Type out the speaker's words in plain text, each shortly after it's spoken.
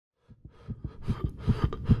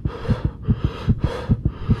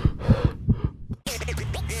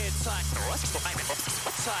Ladies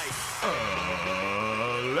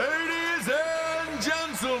and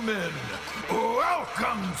gentlemen,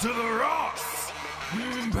 welcome to the Ross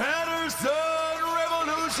Patterson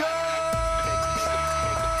Revolution!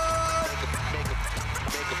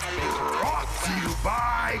 Brought to you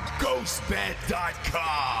by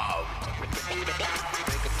GhostBed.com.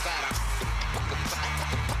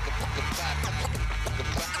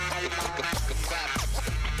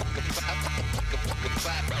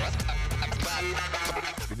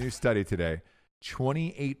 A new study today,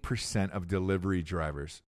 28% of delivery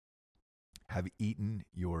drivers have eaten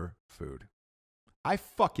your food. I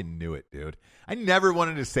fucking knew it, dude. I never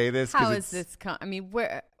wanted to say this. How is this? I mean,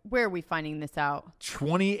 where are we finding this out?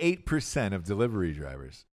 28% of delivery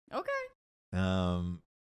drivers. Okay.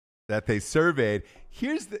 That they surveyed.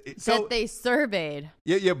 Here's the that they surveyed.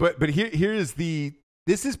 Yeah, but here's the.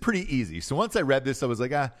 This is pretty easy. So once I read this, I was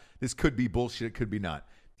like, this could be bullshit. It could be not.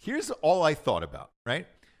 Here's all I thought about, right?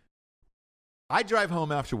 I drive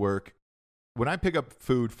home after work. When I pick up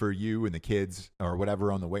food for you and the kids or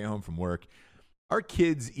whatever on the way home from work, our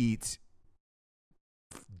kids eat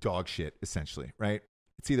dog shit, essentially, right?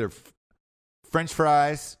 It's either French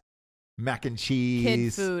fries, mac and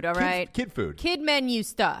cheese. Kid food, all right? Kid food. Kid menu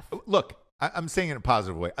stuff. Look, I'm saying it in a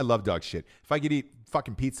positive way. I love dog shit. If I could eat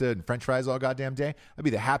fucking pizza and French fries all goddamn day, I'd be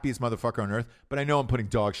the happiest motherfucker on earth. But I know I'm putting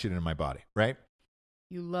dog shit in my body, right?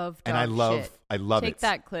 You love dog and I love, shit. I love Take it.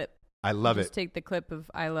 that clip. I love it. Just take the clip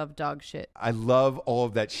of I love dog shit. I love all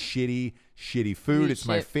of that shitty food. Eat it's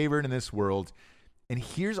my shit. favorite in this world. And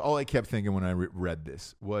here's all I kept thinking when I read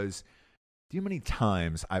this was, do you know how many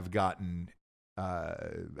times I've gotten a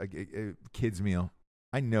kid's meal?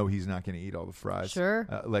 I know he's not going to eat all the fries. Sure.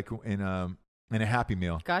 Like in a Happy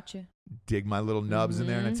Meal. Gotcha. Dig my little nubs in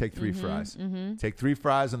there and I take 3 fries. Take 3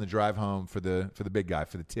 fries on the drive home for the big guy,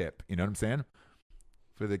 for the tip. You know what I'm saying?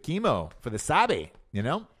 For the chemo, for the sabi, you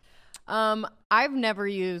know? I've never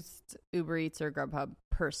used Uber Eats or Grubhub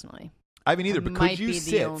personally. I haven't either, but might could you be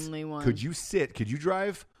sit? the only one. Could you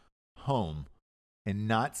drive home and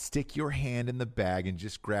not stick your hand in the bag and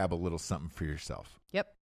just grab a little something for yourself?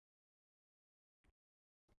 Yep.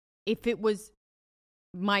 If it was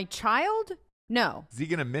my child, no. Is he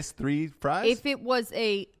going to miss 3 fries? If it was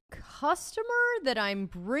a customer that I'm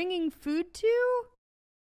bringing food to,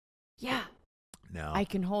 yeah. No. I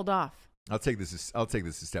can hold off. I'll take this a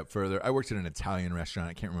step further. I worked at an Italian restaurant.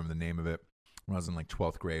 I can't remember the name of it. When I was in like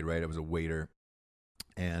 12th grade, right? I was a waiter.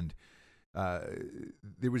 And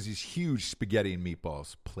there was these huge spaghetti and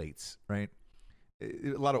meatballs plates, right?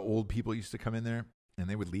 A lot of old people used to come in there, and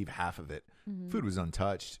they would leave half of it. Food was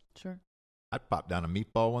untouched. Sure. I'd pop down a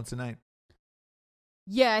meatball once a night.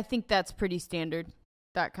 Yeah, I think that's pretty standard.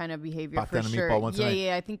 That kind of behavior Pop for down a sure. meatball once a night.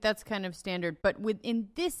 Yeah, I think that's kind of standard. But in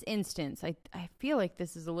this instance, I feel like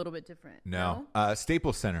this is a little bit different. No.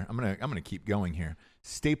 Staples Center. I'm gonna keep going here.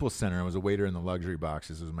 Staples Center. I was a waiter in the luxury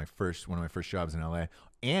boxes. It was one of my first jobs in LA.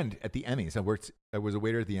 And at the Emmys, I was a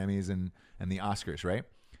waiter at the Emmys and the Oscars. Right.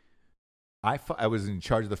 I was in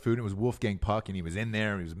charge of the food. And it was Wolfgang Puck, and he was in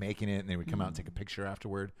there. And he was making it, and they would come out and take a picture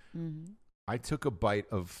afterward. I took a bite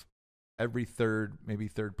of every third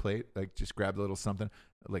plate, like just grabbed a little something,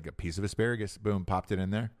 like a piece of asparagus, boom, popped it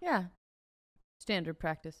in there. Yeah. Standard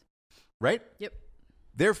practice. Right? Yep.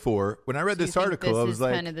 Therefore, when I read this article, I was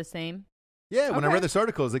like, kind of the same. Yeah, when I read this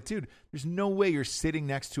article, I was like, dude, there's no way you're sitting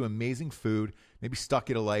next to amazing food, maybe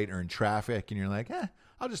stuck at a light or in traffic, and you're like,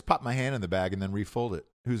 I'll just pop my hand in the bag and then refold it.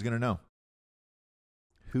 Who's going to know?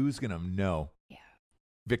 Who's going to know? Yeah.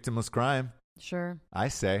 Victimless crime. Sure. I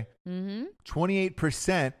say.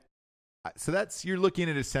 28%. So you're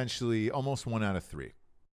looking at essentially almost 1 out of 3.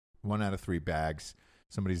 1 out of 3 bags.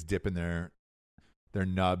 Somebody's dipping their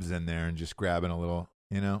nubs in there and just grabbing a little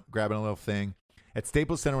thing. At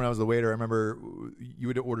Staples Center when I was the waiter, I remember you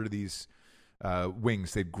would order these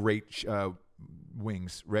wings. They had great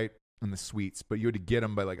wings, right, in the suites, but you had to get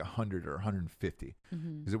them by like 100 or 150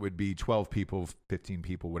 because it would be 12 people, 15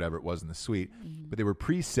 people, whatever it was in the suite. But they were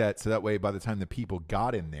preset, so that way by the time the people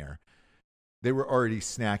got in there, they were already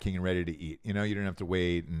snacking and ready to eat. You know, you didn't have to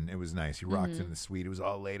wait, and it was nice. You rocked in the suite. It was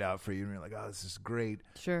all laid out for you, and you're like, oh, this is great.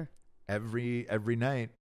 Sure. Every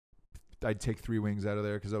night, I'd take 3 wings out of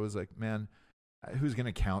there because I was like, man, who's going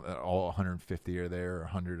to count that all 150 are there or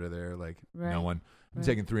 100 are there? Like, no one. I'm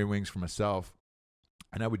taking 3 wings for myself.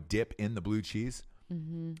 And I would dip in the blue cheese.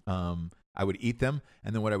 I would eat them.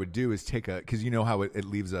 And then what I would do is because you know how it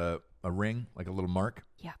leaves a ring, like a little mark?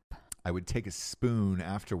 Yep. I would take a spoon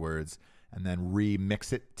afterwards and then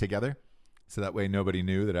remix it together. So that way nobody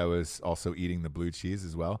knew that I was also eating the blue cheese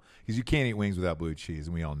as well. Because you can't eat wings without blue cheese,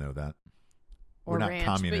 and we all know that. Or we're not ranch,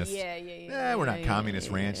 communist. But We're not communist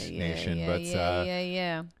ranch nation, but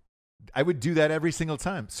yeah. I would do that every single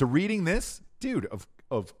time. So reading this, dude,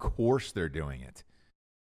 of course they're doing it.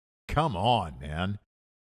 Come on, man.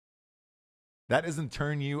 That doesn't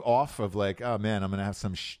turn you off of like, oh man, I'm gonna have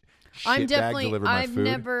some shit bag deliver my food.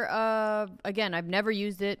 I've never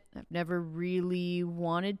used it. I've never really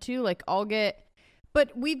wanted to. Like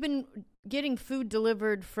but we've been getting food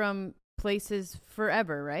delivered from places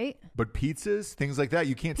forever, right? But pizzas, things like that,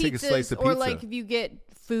 you can't take a slice of pizza. Or like if you get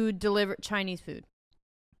food delivered, Chinese food.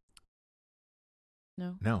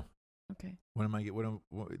 No. Okay.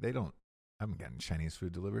 They don't. I haven't gotten Chinese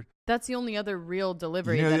food delivered. That's the only other real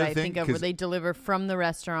delivery that I think of where they deliver from the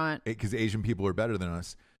restaurant. Because Asian people are better than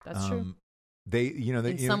us. That's true.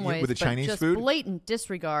 In some ways, with the Chinese just food, blatant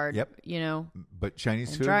disregard. Yep. But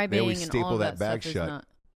Chinese food, they always staple that bag shut.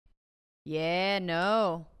 Yeah,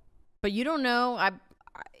 no. But you don't know.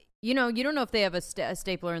 You don't know if they have a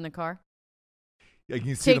stapler in the car. Yeah, you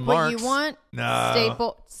can see the marks. Take what you want.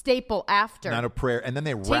 No. Staple after. Not a prayer. And then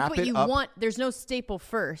they wrap it up. Take what you want. There's no staple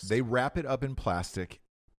first. They wrap it up in plastic.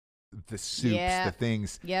 The soups, the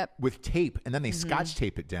things. Yep. With tape. And then they scotch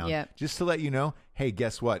tape it down. Yep. Just to let you know, hey,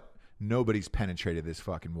 guess what? Nobody's penetrated this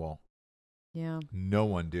fucking wall. Yeah. No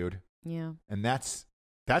one, dude. Yeah. And that's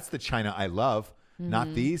the China I love.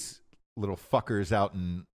 Not these little fuckers out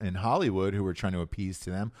in Hollywood who are trying to appease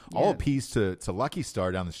to them. I'll appease to Lucky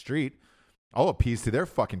Star down the street. I'll appease to their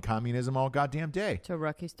fucking communism all goddamn day. To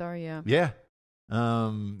Lucky Star, yeah. Yeah.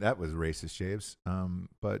 That was racist, James.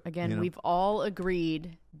 But again, we've all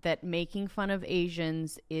agreed that making fun of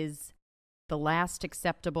Asians is the last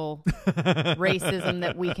acceptable racism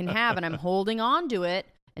that we can have, and I'm holding on to it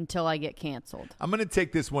until I get canceled. I'm going to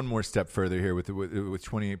take this one more step further here with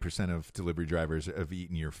 28% of delivery drivers have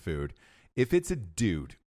eaten your food. If it's a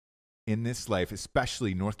dude in this life,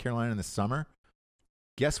 especially North Carolina in the summer,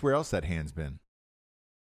 guess where else that hand's been?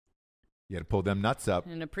 You got to pull them nuts up.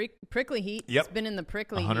 In a prickly heat. Yep. It's been in the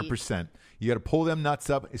prickly 100%. heat. You got to pull them nuts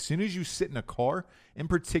up as soon as you sit in a car, in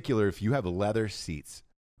particular if you have leather seats,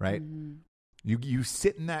 right? Mm-hmm. You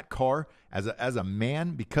sit in that car as a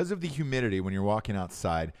man, because of the humidity when you're walking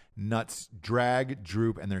outside, nuts drag,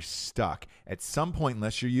 droop, and they're stuck. At some point,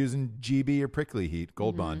 unless you're using GB or prickly heat,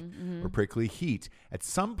 Gold Bond, or prickly heat, at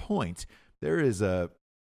some point there is a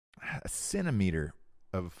centimeter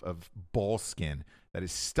of ball skin that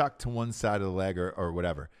is stuck to one side of the leg or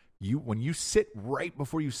whatever. When you sit right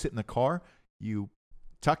before you sit in the car, you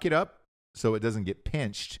tuck it up so it doesn't get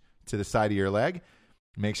pinched to the side of your leg.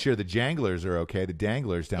 Make sure the janglers are okay, the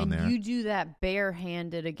danglers down there. And you do that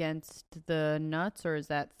barehanded against the nuts, or is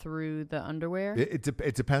that through the underwear? It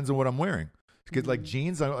depends on what I'm wearing. Because like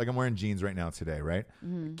jeans, like I'm wearing jeans right now today, right?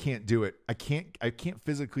 I can't do it. I can't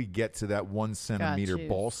physically get to that 1 centimeter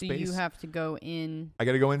ball space. So you have to go in. I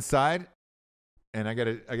got to go inside, and I got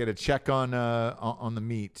to check on the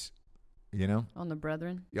meat, on the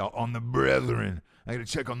brethren. Yeah, on the brethren. I got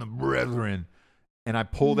to check on the brethren, and I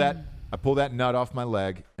pull that nut off my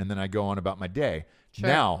leg, and then I go on about my day. Sure.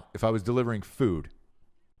 Now, if I was delivering food,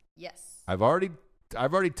 yes, I've already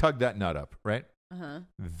tugged that nut up, right?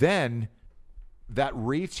 Then that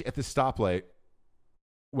reach at the stoplight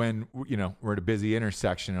when we're at a busy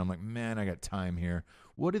intersection, and I'm like, man, I got time here.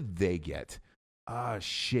 What did they get?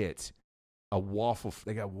 Shit.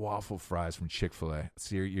 They got waffle fries from Chick-fil-A.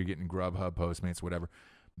 See, you're getting Grubhub, Postmates, whatever.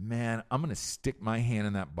 Man, I'm going to stick my hand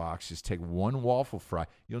in that box, just take one waffle fry.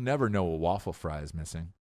 You'll never know a waffle fry is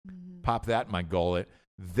missing. Pop that in my gullet.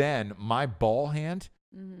 Then my ball hand,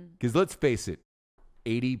 because let's face it,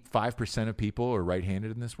 85% of people are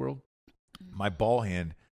right-handed in this world. My ball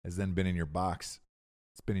hand has then been in your box.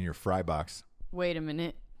 It's been in your fry box. Wait a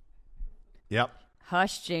minute. Yep.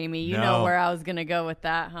 Hush, Jamie. You know where I was going to go with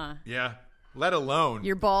that, huh? Yeah. Let alone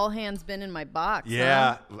your ball hand's been in my box.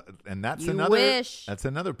 Yeah, huh? And that's you another. Wish. That's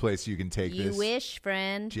another place you can take this. You wish,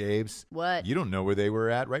 friend. James. What? You don't know where they were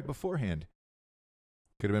at right beforehand.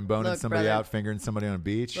 Could have been boning somebody out, fingering somebody on a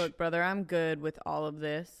beach. Look, brother, I'm good with all of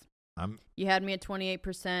this. You had me at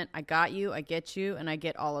 28%. I got you. I get you, and I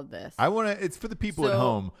get all of this. It's for the people at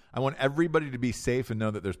home. I want everybody to be safe and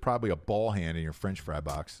know that there's probably a ball hand in your French fry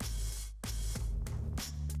box.